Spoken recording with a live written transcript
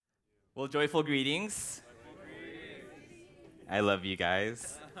Well, joyful greetings. I love you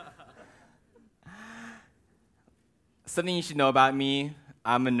guys. Something you should know about me,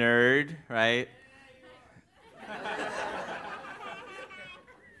 I'm a nerd, right?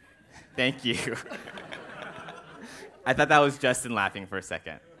 Thank you. I thought that was Justin laughing for a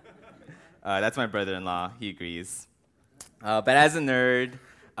second. That's my brother-in-law. He agrees. But as a nerd,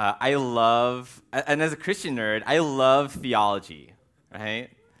 I love, and as a Christian nerd, I love theology, right?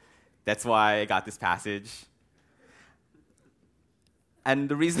 That's why I got this passage. And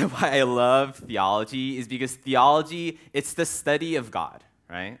the reason why I love theology is because theology, it's the study of God,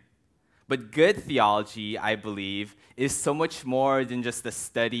 right? But good theology, I believe, is so much more than just the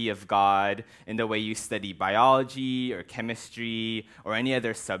study of God in the way you study biology or chemistry or any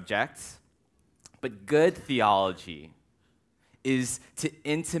other subject. But good theology is to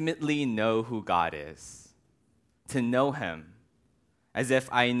intimately know who God is, to know Him as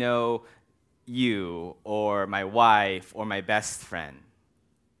if I know you or my wife or my best friend.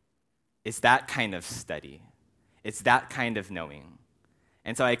 It's that kind of study. It's that kind of knowing.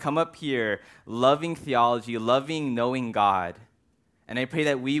 And so I come up here loving theology, loving knowing God, and I pray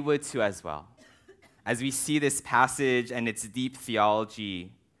that we would too as well. As we see this passage and its deep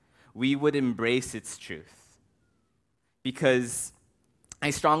theology, we would embrace its truth. Because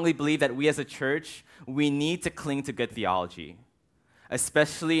I strongly believe that we as a church, we need to cling to good theology,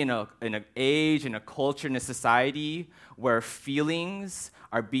 especially in an age, in a culture, in a society where feelings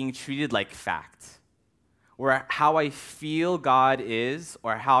are being treated like fact, where how I feel God is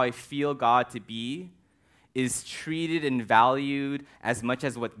or how I feel God to be is treated and valued as much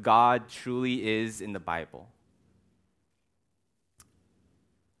as what God truly is in the Bible.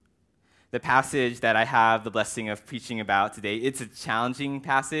 The passage that I have the blessing of preaching about today, it's a challenging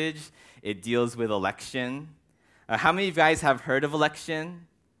passage. It deals with election. How many of you guys have heard of election?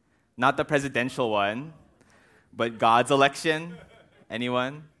 Not the presidential one, but God's election?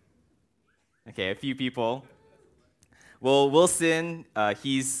 Anyone? Okay, a few people. Well, Wilson,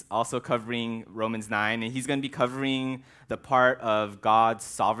 he's also covering Romans 9, and he's going to be covering the part of God's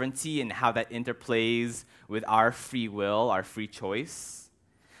sovereignty and how that interplays with our free will, our free choice.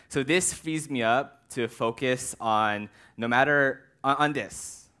 So this frees me up to focus on on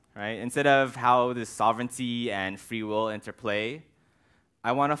this, right? Instead of how the sovereignty and free will interplay,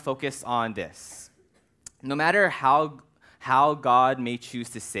 I want to focus on this. No matter how God may choose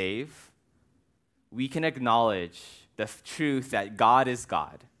to save, we can acknowledge the truth that God is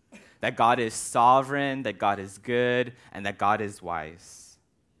God, that God is sovereign, that God is good, and that God is wise.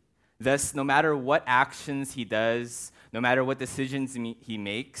 Thus, no matter what actions He does, no matter what decisions He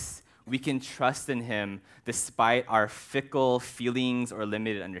makes, we can trust in Him despite our fickle feelings or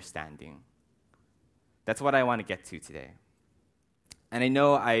limited understanding. That's what I want to get to today. And I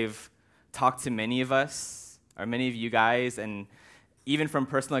know I've talked to many of us, or many of you guys, and even from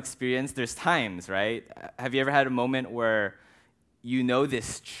personal experience, there's times, right? Have you ever had a moment where you know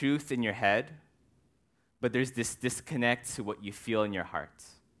this truth in your head, but there's this disconnect to what you feel in your heart?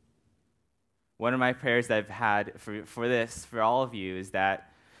 One of my prayers that I've had for all of you, is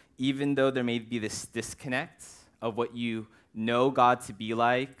that even though there may be this disconnect of what you know God to be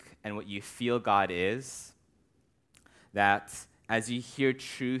like and what you feel God is, that as you hear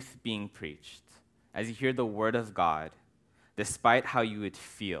truth being preached, as you hear the word of God, despite how you would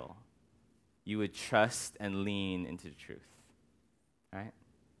feel, you would trust and lean into the truth, right?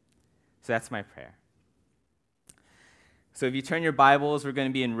 So that's my prayer. So if you turn your Bibles, we're going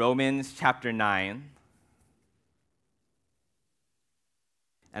to be in Romans chapter 9.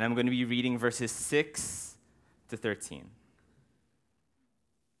 And I'm going to be reading verses 6 to 13.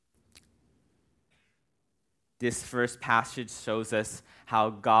 This first passage shows us how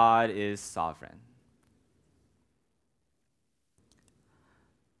God is sovereign.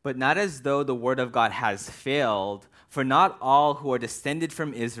 But not as though the word of God has failed, for not all who are descended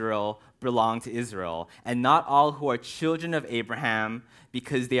from Israel belong to Israel, and not all who are children of Abraham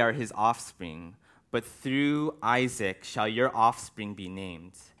because they are his offspring, but through Isaac shall your offspring be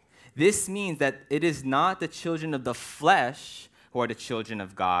named. This means that it is not the children of the flesh who are the children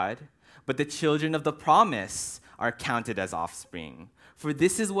of God, but the children of the promise are counted as offspring. For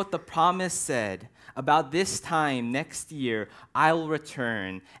this is what the promise said, about this time next year I will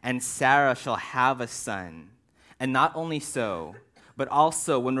return, and Sarah shall have a son. And not only so, but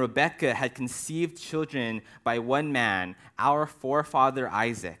also when Rebekah had conceived children by one man, our forefather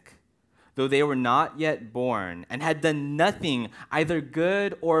Isaac, though they were not yet born, and had done nothing, either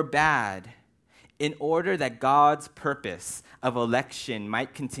good or bad, in order that God's purpose of election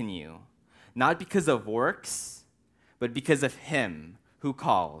might continue, not because of works, but because of him who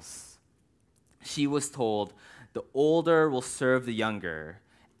calls. she was told, "The older will serve the younger,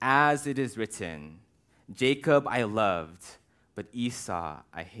 as it is written, Jacob I loved, but Esau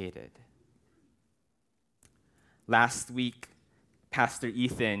I hated." Last week, Pastor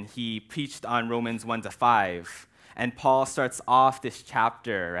Ethan, he preached on Romans 1 to 5. And Paul starts off this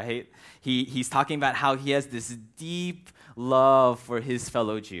chapter, right? He's talking about how he has this deep love for his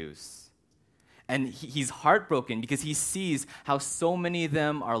fellow Jews. And he's heartbroken because he sees how so many of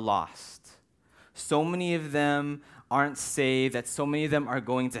them are lost. So many of them aren't saved, that so many of them are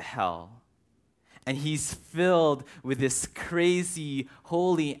going to hell. And he's filled with this crazy,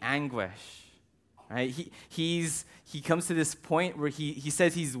 holy anguish, right? He comes to this point where he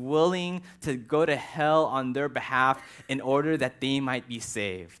says he's willing to go to hell on their behalf in order that they might be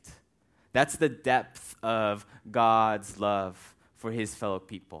saved. That's the depth of God's love for his fellow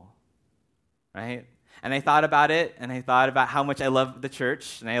people, right? And I thought about it, and I thought about how much I love the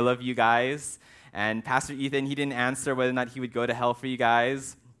church, and I love you guys. And Pastor Ethan, he didn't answer whether or not he would go to hell for you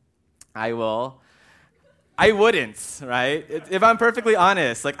guys. I will. I wouldn't, right? If I'm perfectly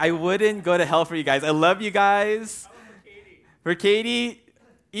honest, I wouldn't go to hell for you guys. I love you guys. For Katie,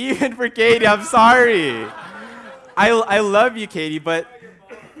 even for Katie, I'm sorry. I love you, Katie, but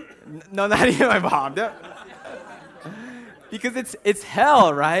no, not even my mom. Because it's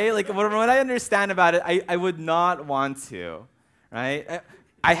hell, right? What I understand about it, I would not want to, right?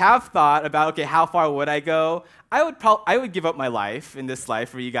 I have thought about, okay, how far would I go? I would give up my life in this life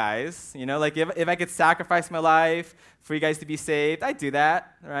for you guys. If I could sacrifice my life for you guys to be saved, I'd do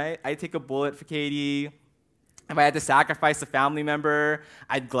that, right? I'd take a bullet for Katie. If I had to sacrifice a family member,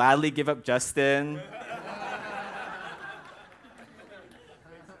 I'd gladly give up Justin.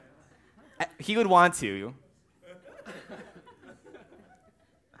 He would want to.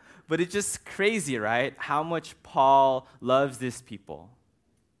 But it's just crazy, right? How much Paul loves these people.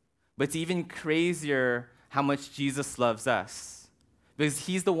 But it's even crazier how much Jesus loves us. Because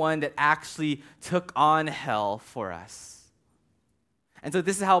he's the one that actually took on hell for us. And so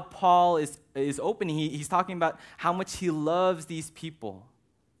this is how Paul is opening. He's talking about how much he loves these people.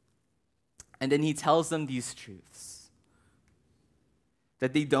 And then he tells them these truths.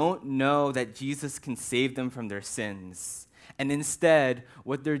 That they don't know that Jesus can save them from their sins. And instead,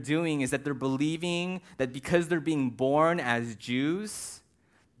 what they're doing is that they're believing that because they're being born as Jews,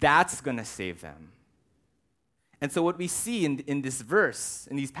 that's going to save them. And so what we see in this verse,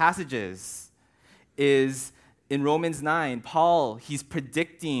 in these passages, is in Romans 9, Paul, he's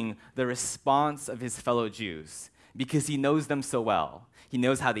predicting the response of his fellow Jews because he knows them so well. He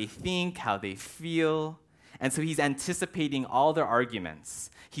knows how they think, how they feel, and so he's anticipating all their arguments.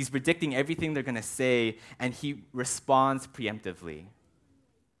 He's predicting everything they're going to say, and he responds preemptively.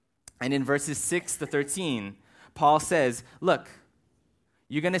 And in verses 6 to 13, Paul says, look,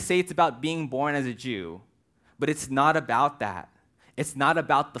 you're going to say it's about being born as a Jew, but it's not about that. It's not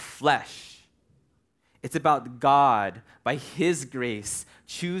about the flesh. It's about God, by his grace,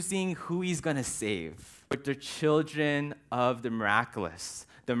 choosing who he's going to save. But they're children of the miraculous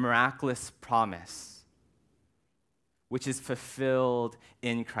promise, which is fulfilled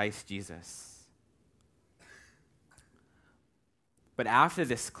in Christ Jesus. But after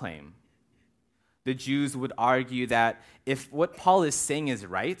this claim, the Jews would argue that if what Paul is saying is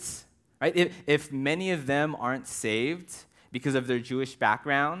right, if many of them aren't saved because of their Jewish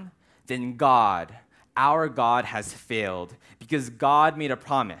background, then God, our God, has failed because God made a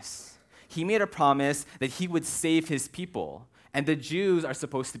promise. He made a promise that he would save his people, and the Jews are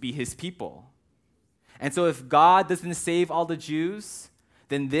supposed to be his people. And so if God doesn't save all the Jews,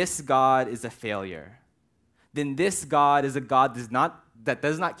 then this God is a failure. Then this God is a God that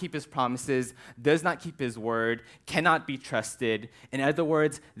does not keep his promises, does not keep his word, cannot be trusted. In other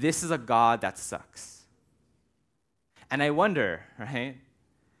words, this is a God that sucks. And I wonder, right,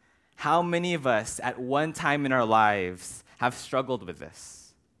 how many of us at one time in our lives have struggled with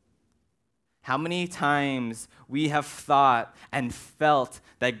this? How many times we have thought and felt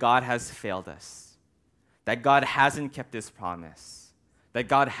that God has failed us, that God hasn't kept his promise, that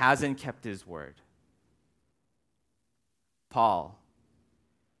God hasn't kept his word. Paul,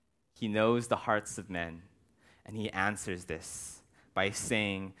 he knows the hearts of men, and he answers this by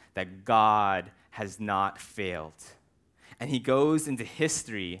saying that God has not failed. And he goes into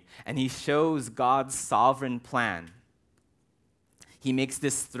history, and he shows God's sovereign plan. He makes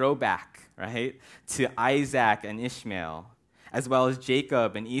this throwback, right, to Isaac and Ishmael, as well as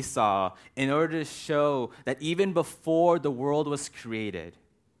Jacob and Esau, in order to show that even before the world was created,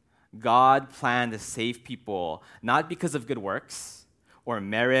 God planned to save people, not because of good works or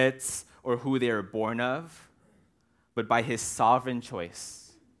merits or who they were born of, but by his sovereign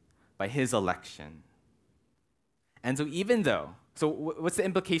choice, by his election. And so what's the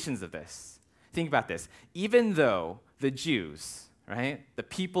implications of this? Think about this. Even though the Jews, right, the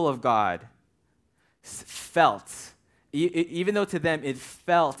people of God, felt, even though to them it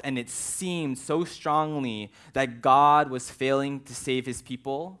felt and it seemed so strongly that God was failing to save his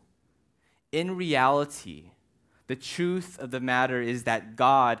people, in reality, the truth of the matter is that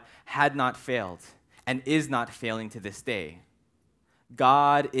God had not failed and is not failing to this day.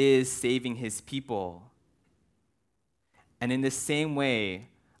 God is saving his people. And in the same way,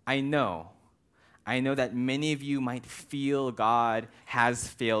 I know that many of you might feel God has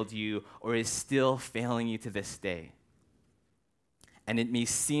failed you or is still failing you to this day. And it may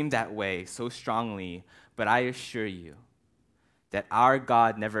seem that way so strongly, but I assure you that our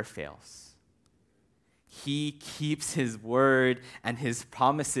God never fails. He keeps his word and his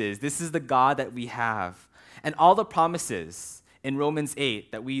promises. This is the God that we have. And all the promises in Romans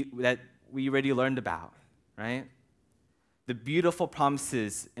 8 that we already learned about, right? The beautiful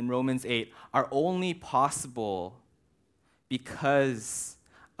promises in Romans 8 are only possible because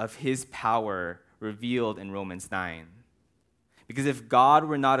of his power revealed in Romans 9. Because if God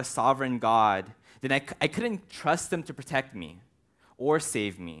were not a sovereign God, then I couldn't trust him to protect me or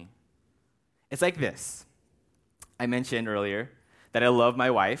save me. It's like this. I mentioned earlier that I love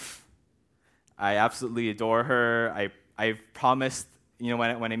my wife. I absolutely adore her. I've promised,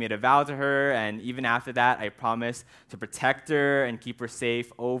 when I made a vow to her, and even after that, I promised to protect her and keep her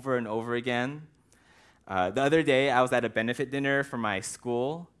safe over and over again. The other day, I was at a benefit dinner for my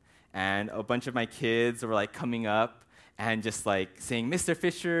school, and a bunch of my kids were coming up and just saying, "Mr.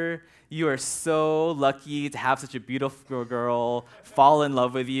 Fisher, you are so lucky to have such a beautiful girl fall in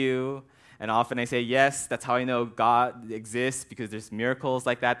love with you." And often I say, yes, that's how I know God exists, because there's miracles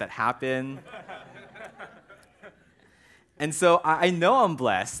like that happen. And so I know I'm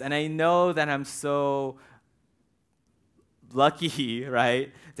blessed, and I know that I'm so lucky,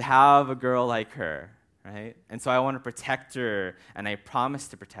 right, to have a girl like her, right? And so I want to protect her, and I promise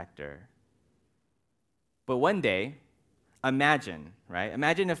to protect her. But one day, imagine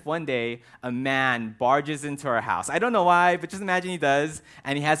if one day a man barges into our house. I don't know why, but just imagine he does,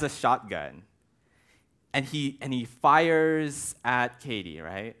 and he has a shotgun. And he fires at Katie,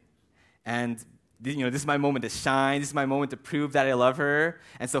 right? And this is my moment to shine. This is my moment to prove that I love her.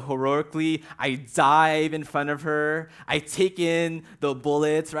 And so heroically, I dive in front of her. I take in the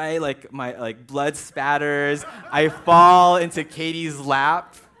bullets, right? My blood spatters. I fall into Katie's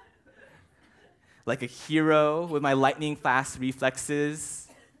lap like a hero with my lightning-fast reflexes.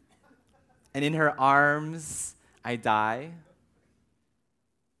 And in her arms, I die.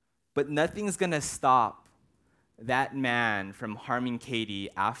 But nothing's going to stop that man from harming Katie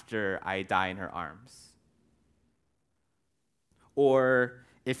after I die in her arms. Or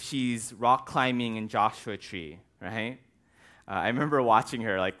if she's rock climbing in Joshua Tree, right? I remember watching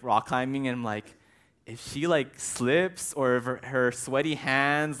her rock climbing, and I'm like, if she slips or if her sweaty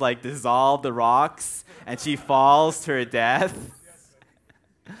hands dissolve the rocks and she falls to her death,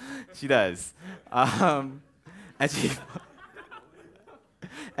 she does, and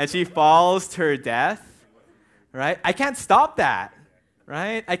she falls to her death, right? I can't stop that,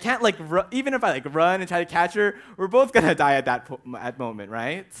 right? I can't even if I run and try to catch her, we're both gonna die at that moment,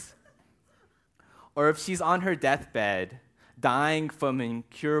 right? Or if she's on her deathbed, dying from an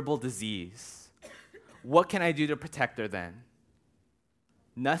incurable disease, what can I do to protect her then?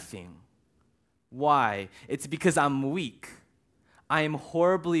 Nothing. Why? It's because I'm weak. I am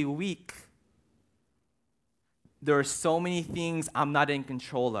horribly weak. There are so many things I'm not in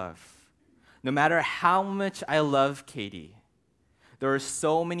control of. No matter how much I love Katie, there are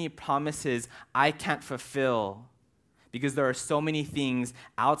so many promises I can't fulfill because there are so many things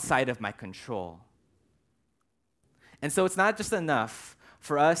outside of my control. And so it's not just enough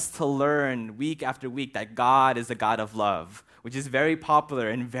for us to learn week after week that God is a God of love, which is very popular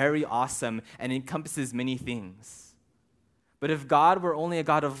and very awesome and encompasses many things. But if God were only a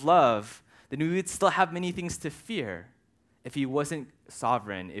God of love, then we would still have many things to fear if he wasn't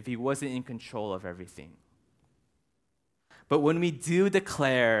sovereign, if he wasn't in control of everything. But when we do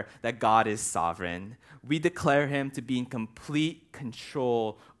declare that God is sovereign, we declare him to be in complete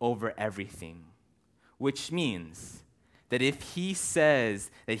control over everything, which means that if he says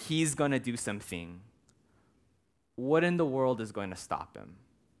that he's going to do something, what in the world is going to stop him?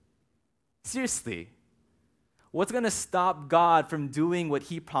 Seriously, what's going to stop God from doing what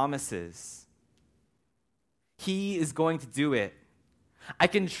he promises? He is going to do it. I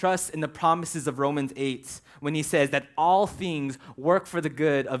can trust in the promises of Romans 8 when he says that all things work for the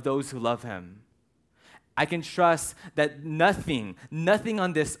good of those who love him. I can trust that nothing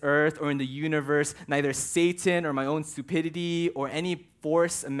on this earth or in the universe, neither Satan or my own stupidity or any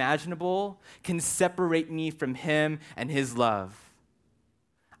force imaginable, can separate me from him and his love.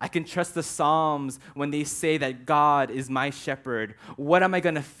 I can trust the Psalms when they say that God is my shepherd. What am I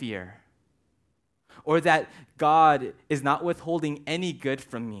going to fear? Or that God is not withholding any good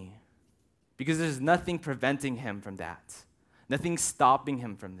from me, because there's nothing preventing him from that, nothing stopping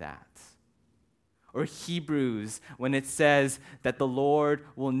him from that. Or Hebrews, when it says that the Lord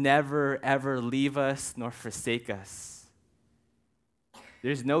will never, ever leave us nor forsake us.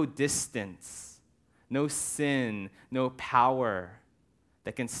 There's no distance, no sin, no power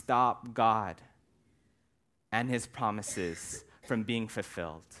that can stop God and his promises from being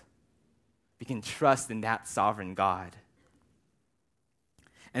fulfilled. We can trust in that sovereign God.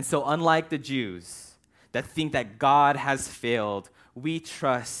 And so, unlike the Jews that think that God has failed, we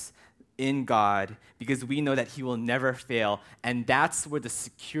trust in God because we know that he will never fail, and that's where the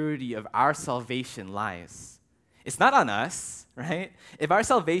security of our salvation lies. It's not on us, right? If our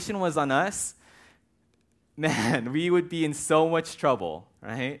salvation was on us, man, we would be in so much trouble,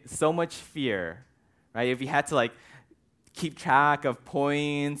 right? So much fear, right? If we had to keep track of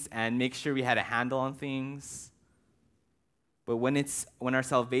points and make sure we had a handle on things. But when our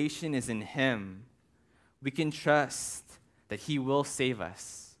salvation is in him, we can trust that he will save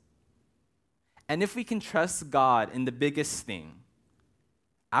us. And if we can trust God in the biggest thing,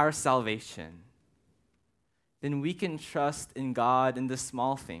 our salvation, then we can trust in God in the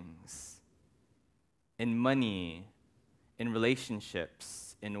small things, in money, in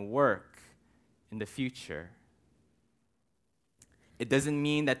relationships, in work, in the future. It doesn't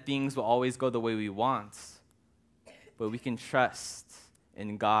mean that things will always go the way we want, but we can trust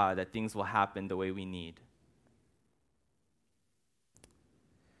in God that things will happen the way we need.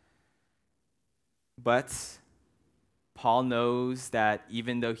 But Paul knows that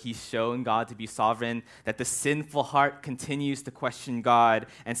even though he's shown God to be sovereign, that the sinful heart continues to question God.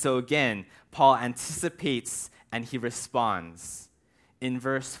 And so again, Paul anticipates and he responds. In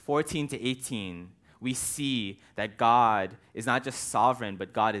verse 14 to 18, we see that God is not just sovereign,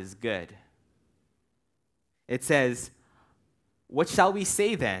 but God is good. It says, "What shall we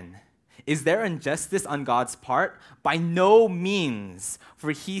say then? Is there injustice on God's part? By no means. For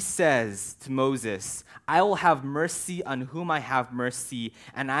he says to Moses, I will have mercy on whom I have mercy,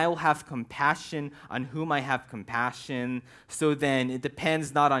 and I will have compassion on whom I have compassion. So then it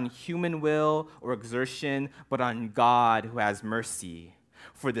depends not on human will or exertion, but on God who has mercy.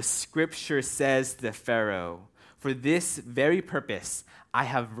 For the scripture says to the Pharaoh, for this very purpose I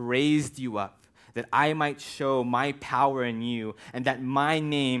have raised you up, that I might show my power in you, and that my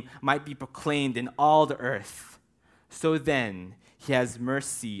name might be proclaimed in all the earth. So then, he has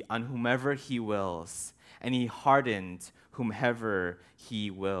mercy on whomever he wills, and he hardened whomever he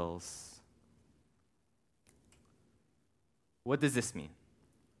wills." What does this mean?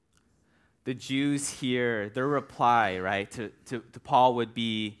 The Jews here, their reply, right, to Paul would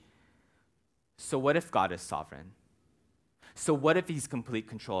be, so what if God is sovereign? So what if he's complete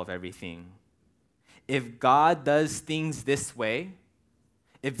control of everything? If God does things this way,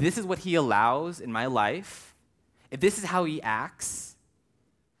 if this is what he allows in my life, if this is how he acts,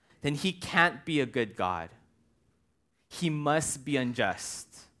 then he can't be a good God. He must be unjust.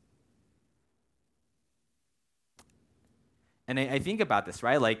 And I think about this,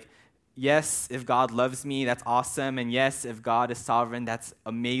 right? Yes, if God loves me, that's awesome. And yes, if God is sovereign, that's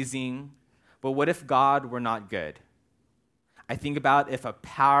amazing. But what if God were not good? I think about if a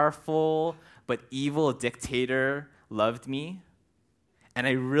powerful but evil dictator loved me, and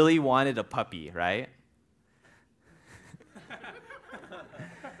I really wanted a puppy, right?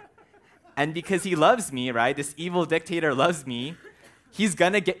 And because he loves me, right? This evil dictator loves me. He's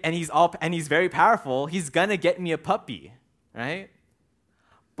gonna get, and he's very powerful. He's gonna get me a puppy, right?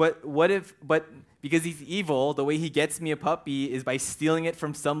 But because he's evil, the way he gets me a puppy is by stealing it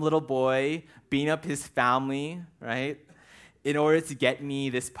from some little boy, beating up his family, right? In order to get me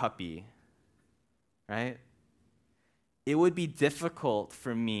this puppy, right? It would be difficult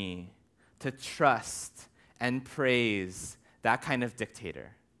for me to trust and praise that kind of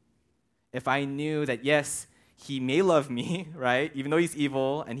dictator. If I knew that, yes, he may love me, right? Even though he's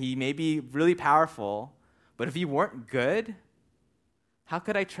evil and he may be really powerful, but if he weren't good, how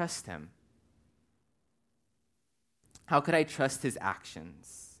could I trust him? How could I trust his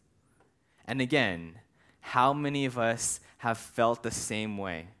actions? And again, how many of us have felt the same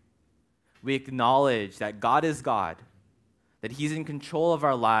way? We acknowledge that God is God, that he's in control of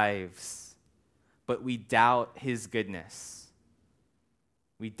our lives, but we doubt his goodness.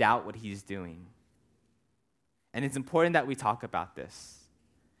 We doubt what he's doing. And it's important that we talk about this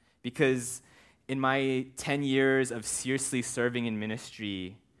because in my 10 years of seriously serving in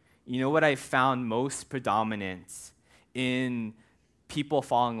ministry, you know what I found most predominant in people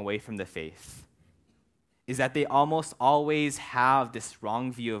falling away from the faith is that they almost always have this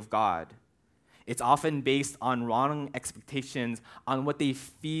wrong view of God. It's often based on wrong expectations on what they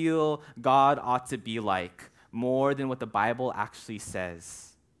feel God ought to be like, more than what the Bible actually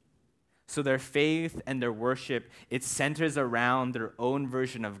says. So their faith and their worship, it centers around their own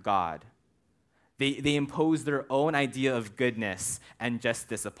version of God. They impose their own idea of goodness and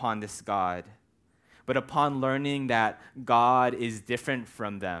justice upon this God. But upon learning that God is different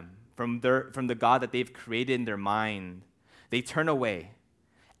from them, from the God that they've created in their mind, they turn away.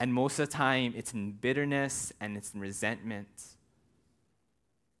 And most of the time, it's in bitterness and it's in resentment.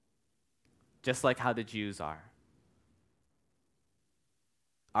 Just like how the Jews are.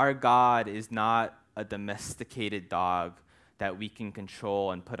 Our God is not a domesticated dog that we can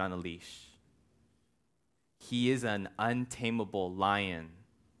control and put on a leash. He is an untamable lion,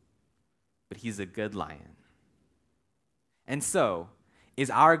 but he's a good lion. And so,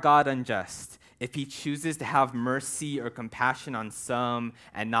 is our God unjust if he chooses to have mercy or compassion on some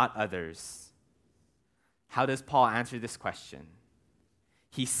and not others? How does Paul answer this question?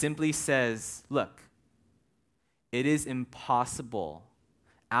 He simply says, look, it is impossible,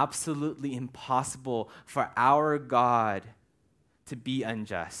 absolutely impossible for our God to be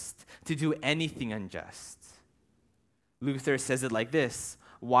unjust, to do anything unjust. Luther says it like this: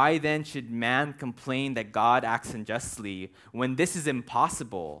 why then should man complain that God acts unjustly when this is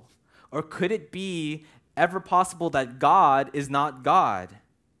impossible? Or could it be ever possible that God is not God?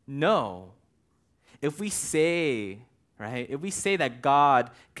 No. If we say that God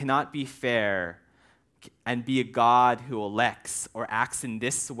cannot be fair and be a God who elects or acts in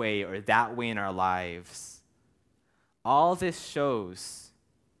this way or that way in our lives, all this shows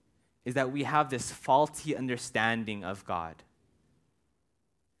is that we have this faulty understanding of God,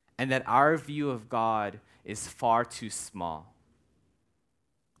 and that our view of God is far too small.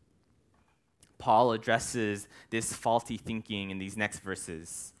 Paul addresses this faulty thinking in these next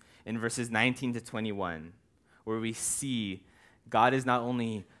verses, in verses 19 to 21, where we see God is not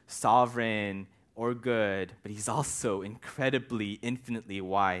only sovereign or good, but he's also incredibly, infinitely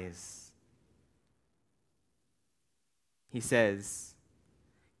wise. He says,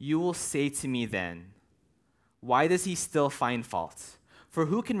 "You will say to me then, why does he still find fault? For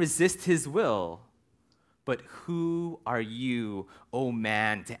who can resist his will? But who are you, O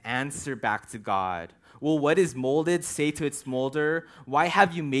man, to answer back to God? Will what is molded say to its molder, why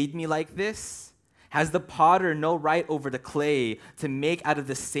have you made me like this? Has the potter no right over the clay to make out of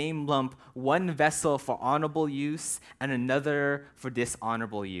the same lump one vessel for honorable use and another for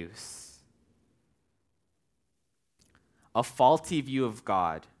dishonorable use?" A faulty view of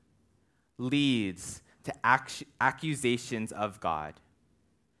God leads to accusations of God.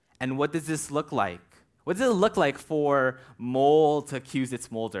 And what does this look like? What does it look like for mold to accuse its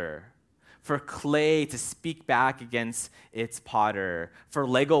molder? For clay to speak back against its potter? For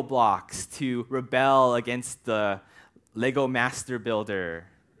Lego blocks to rebel against the Lego master builder?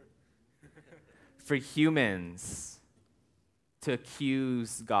 For humans to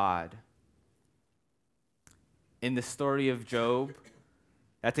accuse God? In the story of Job,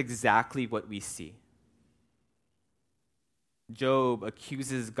 that's exactly what we see. Job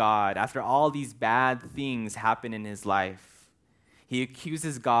accuses God after all these bad things happen in his life. He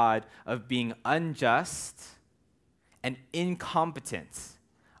accuses God of being unjust and incompetent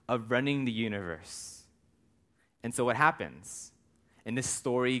of running the universe. And so what happens? In this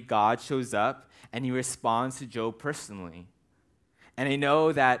story, God shows up and he responds to Job personally. And I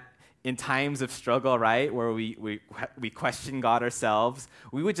know that in times of struggle, right, where we question God ourselves,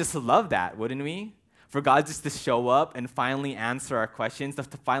 we would just love that, wouldn't we? For God just to show up and finally answer our questions, to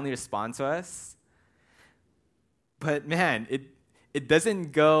finally respond to us. But man, it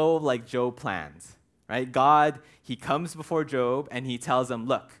doesn't go like Job planned, right? God, he comes before Job and he tells him,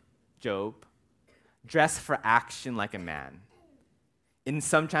 look, Job, dress for action like a man. In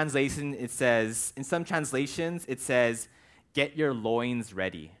some translations, it says, get your loins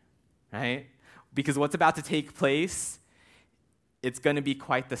ready. Right? Because what's about to take place, it's going to be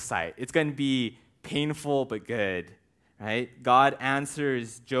quite the sight. It's going to be painful but good, right? God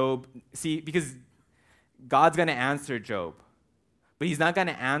answers Job. See, because God's going to answer Job, but he's not going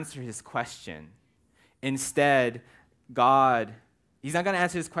to answer his question. Instead, he's not going to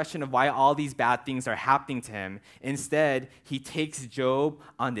answer his question of why all these bad things are happening to him. Instead, he takes Job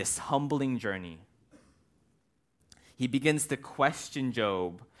on this humbling journey. He begins to question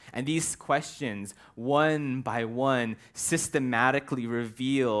Job And these questions, one by one, systematically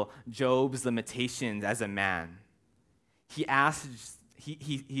reveal Job's limitations as a man. He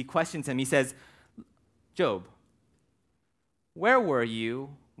questions him. He says, Job, where were you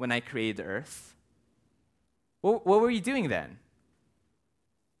when I created the earth? What were you doing then?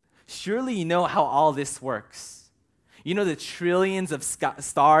 Surely you know how all this works. You know the trillions of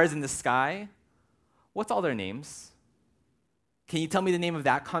stars in the sky? What's all their names? Can you tell me the name of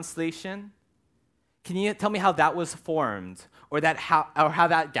that constellation? Can you tell me how that was formed, or how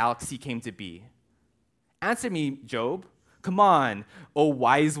that galaxy came to be? Answer me, Job. Come on, O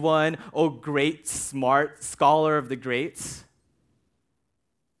wise one, O great, smart scholar of the greats.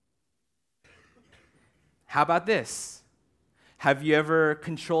 How about this? Have you ever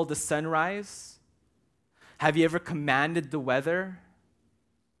controlled the sunrise? Have you ever commanded the weather?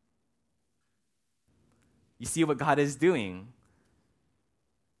 You see what God is doing.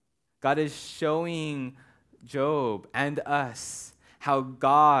 God is showing Job and us how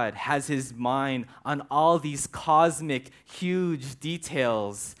God has his mind on all these cosmic, huge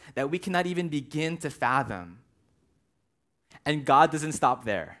details that we cannot even begin to fathom. And God doesn't stop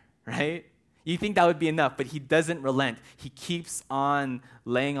there, right? You think that would be enough, but he doesn't relent. He keeps on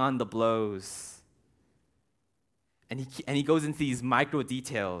laying on the blows. And he goes into these micro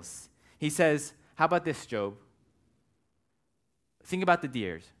details. He says, how about this, Job? Think about the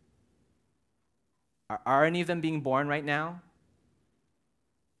deers. Are any of them being born right now?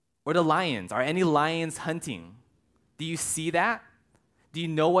 Or the lions? Are any lions hunting? Do you see that? Do you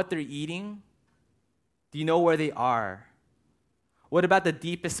know what they're eating? Do you know where they are? What about the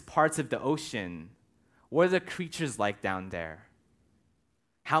deepest parts of the ocean? What are the creatures like down there?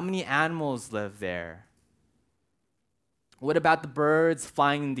 How many animals live there? What about the birds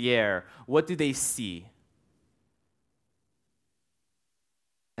flying in the air? What do they see?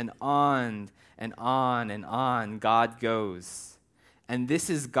 And on and on and on God goes. And this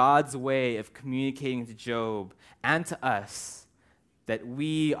is God's way of communicating to Job and to us that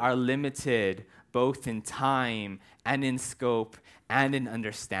we are limited both in time and in scope and in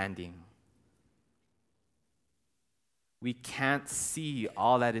understanding. We can't see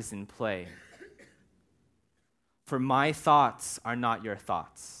all that is in play. For my thoughts are not your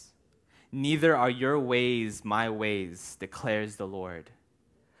thoughts, neither are your ways my ways, declares the Lord.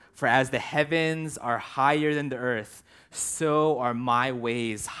 For as the heavens are higher than the earth, so are my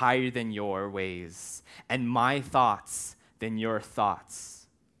ways higher than your ways, and my thoughts than your thoughts.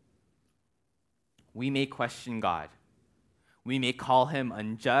 We may question God. We may call him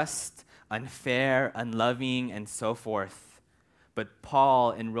unjust, unfair, unloving, and so forth. But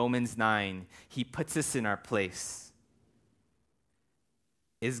Paul in Romans 9, he puts us in our place.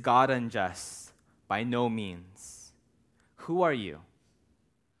 Is God unjust? By no means. Who are you?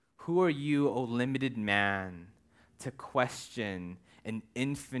 Who are you, O limited man, to question an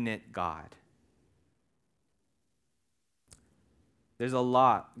infinite God? There's a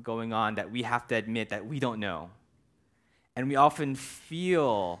lot going on that we have to admit that we don't know. And we often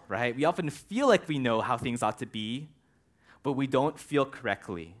feel, right? We often feel like we know how things ought to be, but we don't feel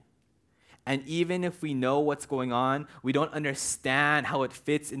correctly. And even if we know what's going on, we don't understand how it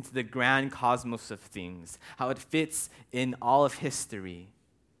fits into the grand cosmos of things, how it fits in all of history.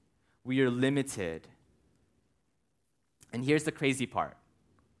 We are limited. And here's the crazy part.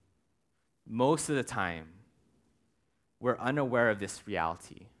 Most of the time, we're unaware of this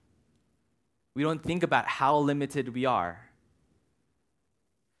reality. We don't think about how limited we are.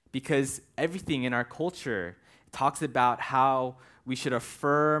 Because everything in our culture talks about how we should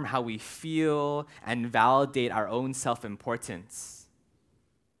affirm how we feel and validate our own self-importance.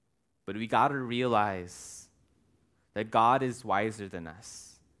 But we got to realize that God is wiser than us.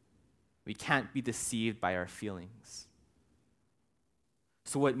 We can't be deceived by our feelings.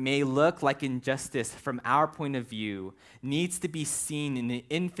 So what may look like injustice from our point of view needs to be seen in an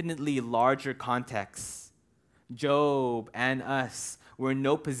infinitely larger context. Job and us were in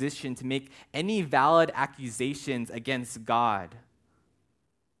no position to make any valid accusations against God.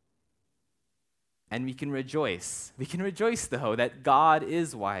 And we can rejoice. We can rejoice, though, that God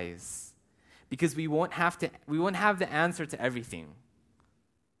is wise, because we won't have the answer to everything.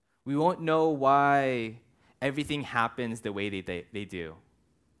 We won't know why everything happens the way they do.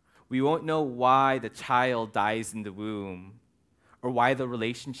 We won't know why the child dies in the womb, or why the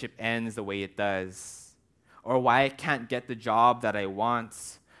relationship ends the way it does, or why I can't get the job that I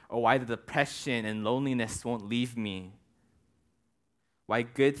want, or why the depression and loneliness won't leave me. Why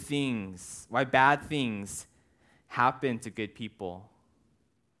bad things happen to good people.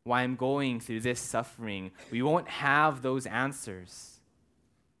 Why I'm going through this suffering. We won't have those answers.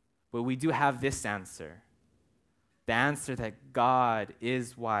 But we do have this answer, the answer that God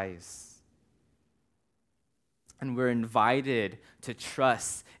is wise. And we're invited to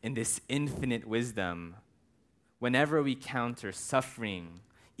trust in this infinite wisdom whenever we counter suffering,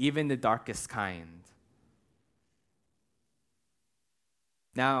 even the darkest kind.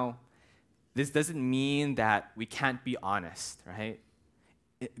 Now, this doesn't mean that we can't be honest, right?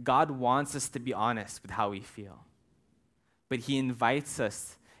 God wants us to be honest with how we feel. But he invites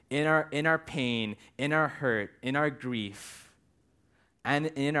us in our pain, in our hurt, in our grief, and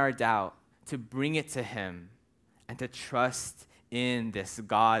in our doubt to bring it to him and to trust in this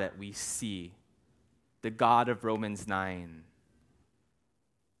God that we see, the God of Romans 9.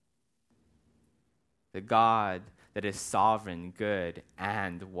 The God that is sovereign, good,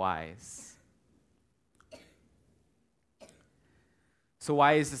 and wise. So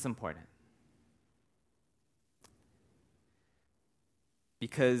why is this important?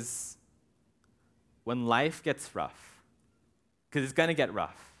 Because when life gets rough, because it's going to get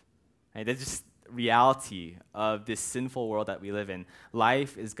rough, right? That's just reality of this sinful world that we live in.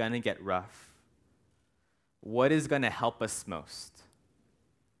 Life is going to get rough. What is going to help us most?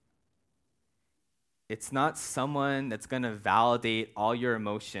 It's not someone that's going to validate all your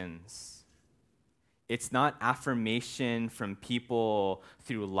emotions. It's not affirmation from people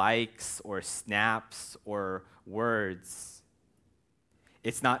through likes or snaps or words.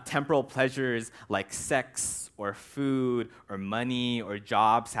 It's not temporal pleasures like sex or food or money or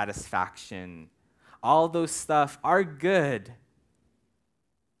job satisfaction. All those stuff are good.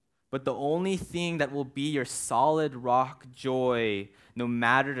 But the only thing that will be your solid rock joy, no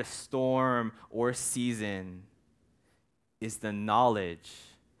matter the storm or season, is the knowledge,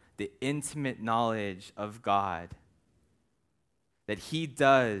 the intimate knowledge of God. That he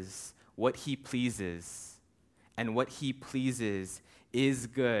does what he pleases, and what he pleases is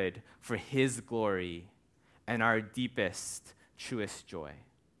good for his glory and our deepest, truest joy.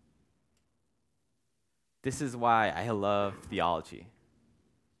 This is why I love theology.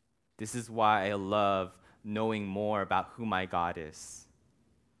 This is why I love knowing more about who my God is.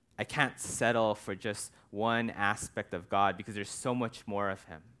 I can't settle for just one aspect of God because there's so much more of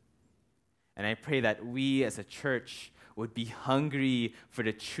him. And I pray that we as a church would be hungry for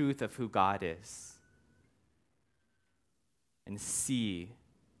the truth of who God is. And see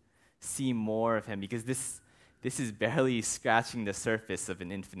more of him, because this is barely scratching the surface of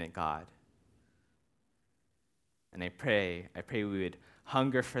an infinite God. And I pray we would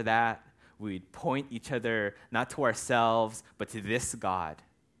hunger for that. We would point each other not to ourselves, but to this God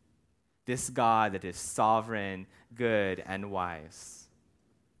that is sovereign, good, and wise.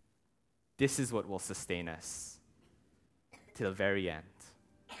 This is what will sustain us to the very end.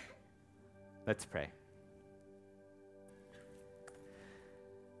 Let's pray.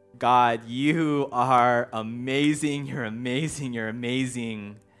 God, you are amazing, you're amazing, you're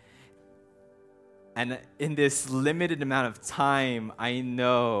amazing. And in this limited amount of time, I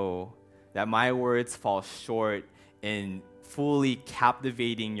know that my words fall short in fully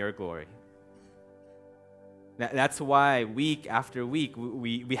captivating your glory. That's why week after week,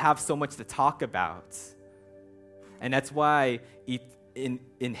 we have so much to talk about. And that's why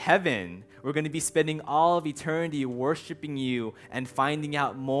in heaven, we're going to be spending all of eternity worshiping you and finding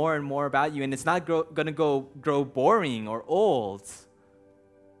out more and more about you. And it's not going to grow boring or old.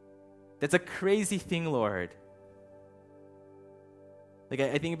 That's a crazy thing, Lord. Like,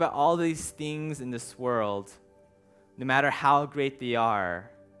 I think about all these things in this world, no matter how great they are,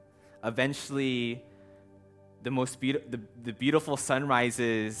 eventually the beautiful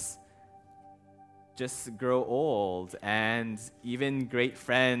sunrises just grow old, and even great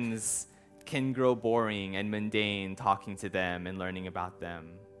friends can grow boring and mundane talking to them and learning about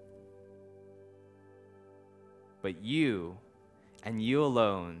them. But you, and you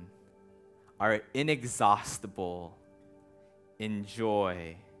alone, are inexhaustible in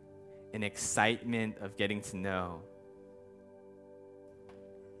joy, in excitement of getting to know.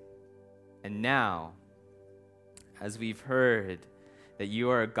 And now, as we've heard that you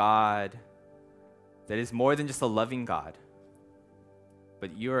are a God that is more than just a loving God,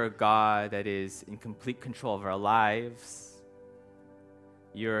 but you are a God that is in complete control of our lives.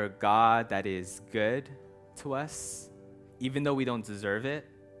 You're a God that is good to us, even though we don't deserve it.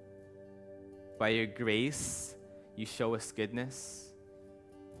 By your grace, you show us goodness.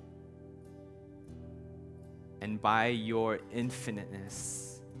 And by your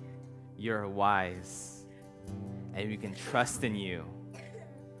infiniteness, you're wise. And we can trust in you.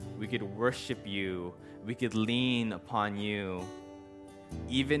 We could worship you. We could lean upon you.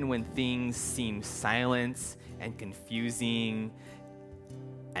 Even when things seem silent and confusing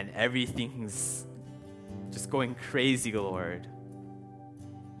and everything's just going crazy, Lord,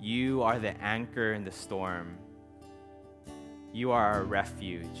 you are the anchor in the storm. You are our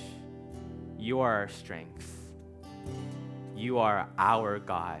refuge. You are our strength. You are our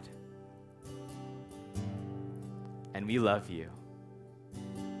God. And we love you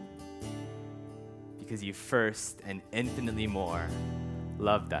because you first and infinitely more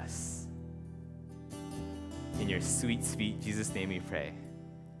loved us. In your sweet, sweet Jesus' name we pray.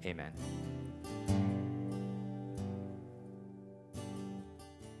 Amen.